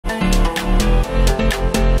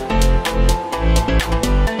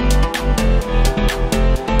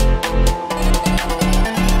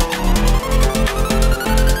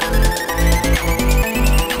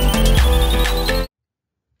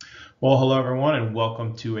everyone, and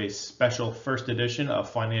welcome to a special first edition of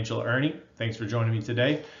Financial Earning. Thanks for joining me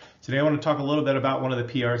today. Today I want to talk a little bit about one of the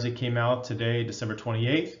PRs that came out today, December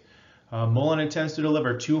 28th. Mullen intends to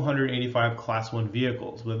deliver 285 Class 1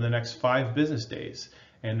 vehicles within the next 5 business days,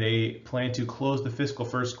 and they plan to close the fiscal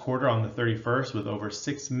first quarter on the 31st with over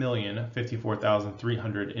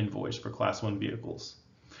 6,054,300 invoiced for Class 1 vehicles.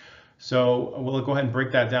 So we'll go ahead and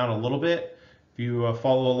break that down a little bit. If you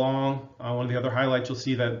follow along, one of the other highlights, you'll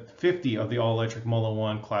see that 50 of the all-electric Mullen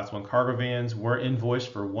 1 Class 1 cargo vans were invoiced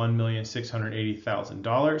for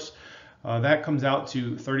 $1,680,000. That comes out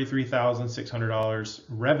to $33,600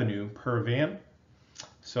 revenue per van.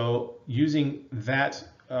 So using that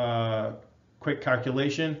quick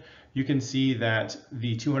calculation, you can see that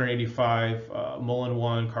the 285 Mullen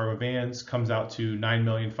 1 cargo vans comes out to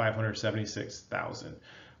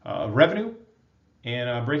 $9,576,000 revenue.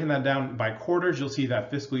 And breaking that down by quarters, you'll see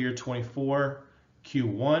that fiscal year 24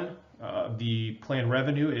 Q1, the planned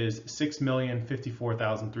revenue is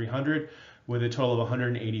 $6,054,300 with a total of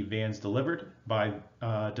 180 vans delivered by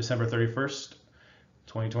December 31st,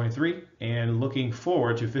 2023. And looking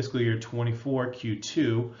forward to fiscal year 24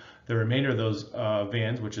 Q2, the remainder of those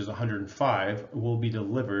vans, which is 105, will be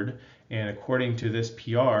delivered. And according to this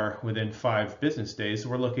PR, within 5 business days,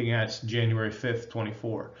 we're looking at January 5th,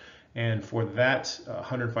 24. And for that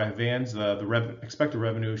 105 vans, the expected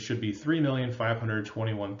revenue should be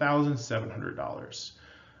 $3,521,700.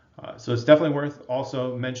 So it's definitely worth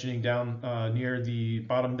also mentioning down near the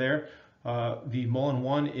bottom there. The Mullen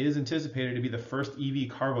 1 is anticipated to be the first EV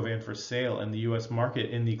cargo van for sale in the U.S.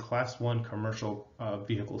 market in the Class 1 commercial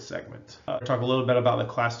vehicle segment. Talk a little bit about the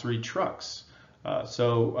Class 3 trucks.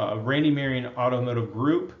 Randy Marion Automotive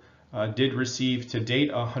Group did receive to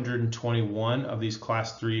date 121 of these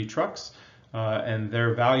Class 3 trucks, and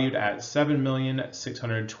they're valued at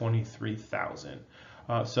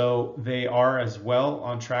 $7,623,000. So they are as well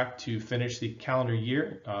on track to finish the calendar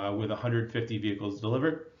year with 150 vehicles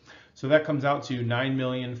delivered. So that comes out to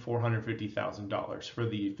 $9,450,000 for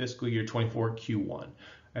the fiscal year 24 Q1.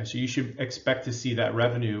 So you should expect to see that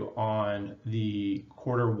revenue on the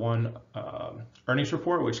Q1 earnings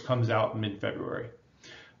report, which comes out mid-February.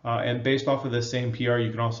 And based off of the same PR, you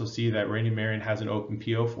can also see that Randy Marion has an open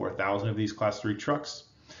PO for 1,000 of these Class 3 trucks.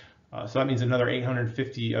 So that means another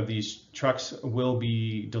 850 of these trucks will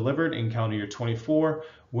be delivered in calendar year 24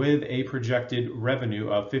 with a projected revenue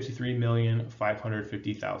of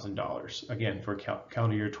 $53,550,000, again, for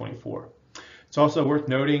calendar year 24. It's also worth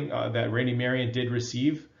noting that Randy Marion did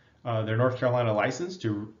receive their North Carolina license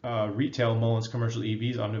to retail Mullen's commercial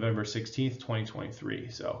EVs on November 16th, 2023.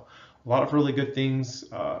 So a lot of really good things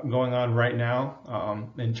going on right now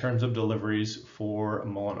in terms of deliveries for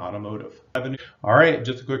Mullen Automotive. All right,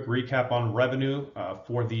 just a quick recap on revenue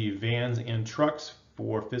for the vans and trucks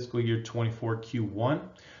for fiscal year 24 Q1,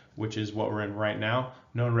 which is what we're in right now.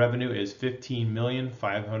 Known revenue is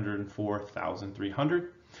 $15,504,300.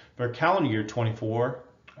 For calendar year 24,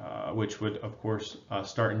 which would of course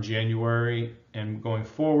start in January and going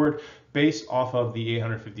forward, based off of the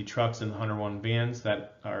 850 trucks and the 101 vans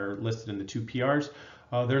that are listed in the 2 PRs,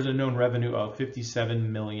 there's a known revenue of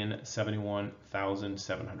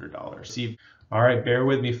 $57,071,700. All right, bear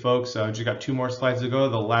with me, folks. Just got 2 more slides to go.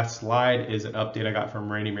 The last slide is an update I got from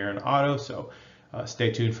Randy Marion Auto, so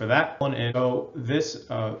stay tuned for that one. And so this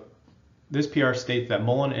PR states that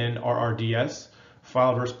Mullen and RRDS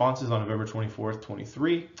filed responses on November 24th,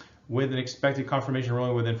 23, with an expected confirmation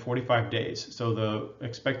ruling within 45 days. So the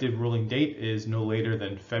expected ruling date is no later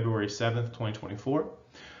than February 7th, 2024.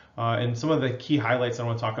 And some of the key highlights I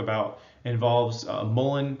want to talk about involves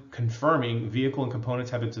Mullen confirming vehicle and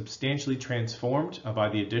components have been substantially transformed by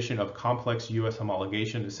the addition of complex U.S.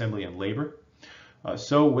 homologation, assembly, and labor.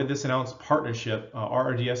 So with this announced partnership,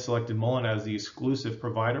 RRDS selected Mullen as the exclusive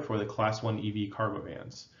provider for the Class 1 EV cargo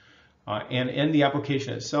vans. And in the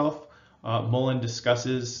application itself, Mullen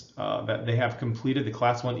discusses that they have completed the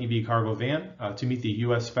Class 1 EV cargo van to meet the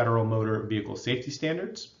U.S. Federal Motor Vehicle Safety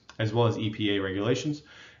Standards, as well as EPA regulations,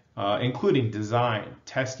 including design,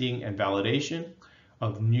 testing, and validation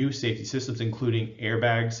of new safety systems, including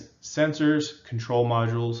airbags, sensors, control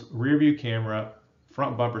modules, rear view camera,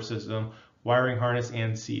 front bumper system, wiring harness,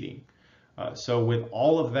 and seating. So with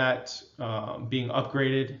all of that being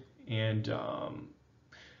upgraded and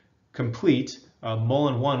complete,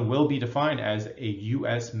 Mullen 1 will be defined as a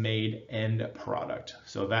U.S. made end product.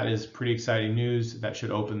 So that is pretty exciting news. That should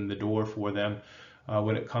open the door for them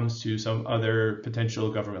when it comes to some other potential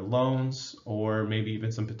government loans or maybe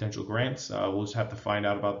even some potential grants. We'll just have to find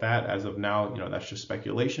out about that. As of now, that's just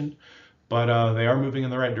speculation, but they are moving in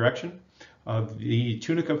the right direction. The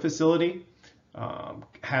Tunica facility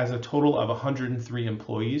has a total of 103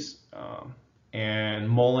 employees, and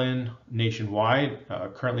Mullen nationwide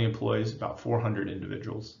currently employs about 400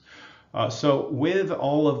 individuals. So with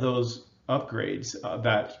all of those upgrades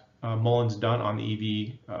that Mullen's done on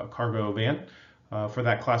the EV cargo van for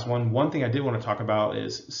that class one thing I did want to talk about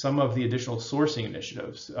is some of the additional sourcing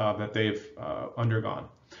initiatives that they've undergone.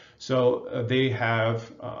 So they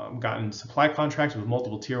have gotten supply contracts with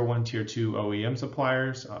multiple tier 1, tier 2 OEM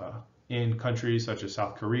suppliers in countries such as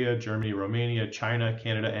South Korea, Germany, Romania, China,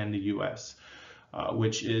 Canada, and the US,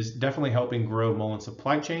 which is definitely helping grow Mullen's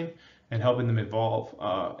supply chain and helping them evolve,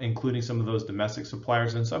 including some of those domestic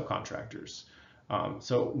suppliers and subcontractors.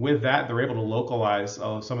 So with that, they're able to localize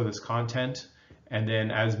some of this content. And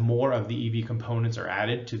then as more of the EV components are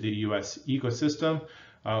added to the US ecosystem,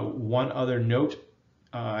 one other note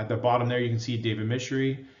at the bottom there, you can see David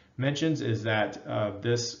Mishry mentions is that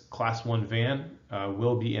this class 1 van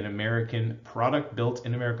will be an American product built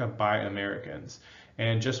in America by Americans.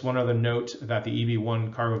 And just one other note that the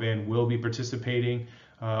EV1 cargo van will be participating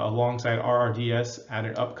alongside RRDS at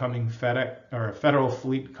an upcoming Federal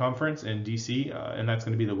Fleet Conference in DC, and that's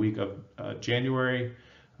going to be the week of January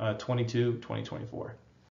 22, 2024.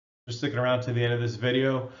 Just sticking around to the end of this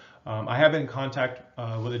video, I have been in contact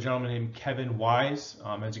with a gentleman named Kevin Wise.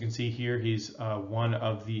 As you can see here, he's one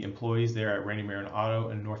of the employees there at Randy Marin Auto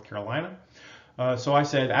in North Carolina. So I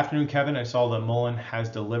said, afternoon, Kevin, I saw that Mullen has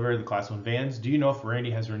delivered the Class 1 vans. Do you know if Randy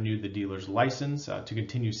has renewed the dealer's license to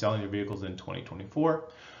continue selling their vehicles in 2024?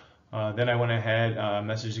 Then I went ahead,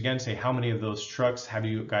 messaged again, say, how many of those trucks have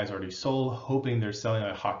you guys already sold? Hoping they're selling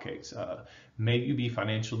like hotcakes. May you be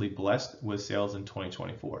financially blessed with sales in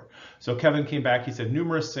 2024. So Kevin came back, he said,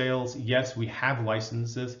 numerous sales. Yes, we have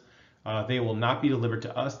licenses. They will not be delivered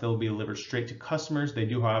to us. They'll be delivered straight to customers. They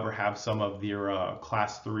do, however, have some of their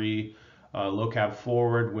Class 3 low cab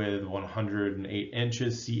forward with 108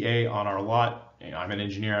 inches CA on our lot. You know, I'm an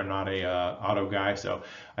engineer, I'm not a auto guy, so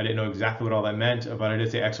I didn't know exactly what all that meant, but I did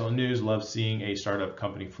say excellent news. Love seeing a startup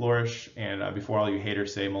company flourish. And before all you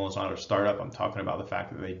haters say Mullen's not a startup, I'm talking about the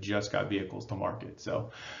fact that they just got vehicles to market. So,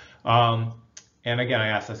 and again,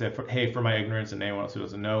 I said, hey, for my ignorance and anyone else who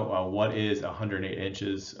doesn't know, what is 108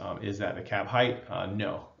 inches? Is that the cab height?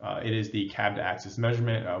 No, it is the cab to axis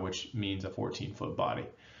measurement, which means a 14-foot body.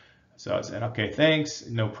 So I said, okay, thanks,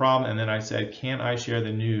 no problem. And then I said, can I share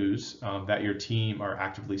the news that your team are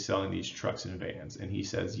actively selling these trucks and vans? And he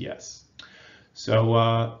says, yes.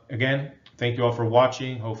 So again, thank you all for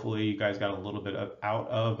watching. Hopefully you guys got a little bit out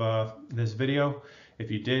of this video. If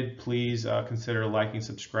you did, please consider liking,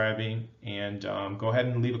 subscribing, and go ahead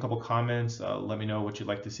and leave a couple comments. Let me know what you'd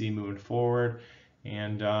like to see moving forward.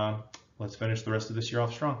 And let's finish the rest of this year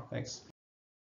off strong. Thanks.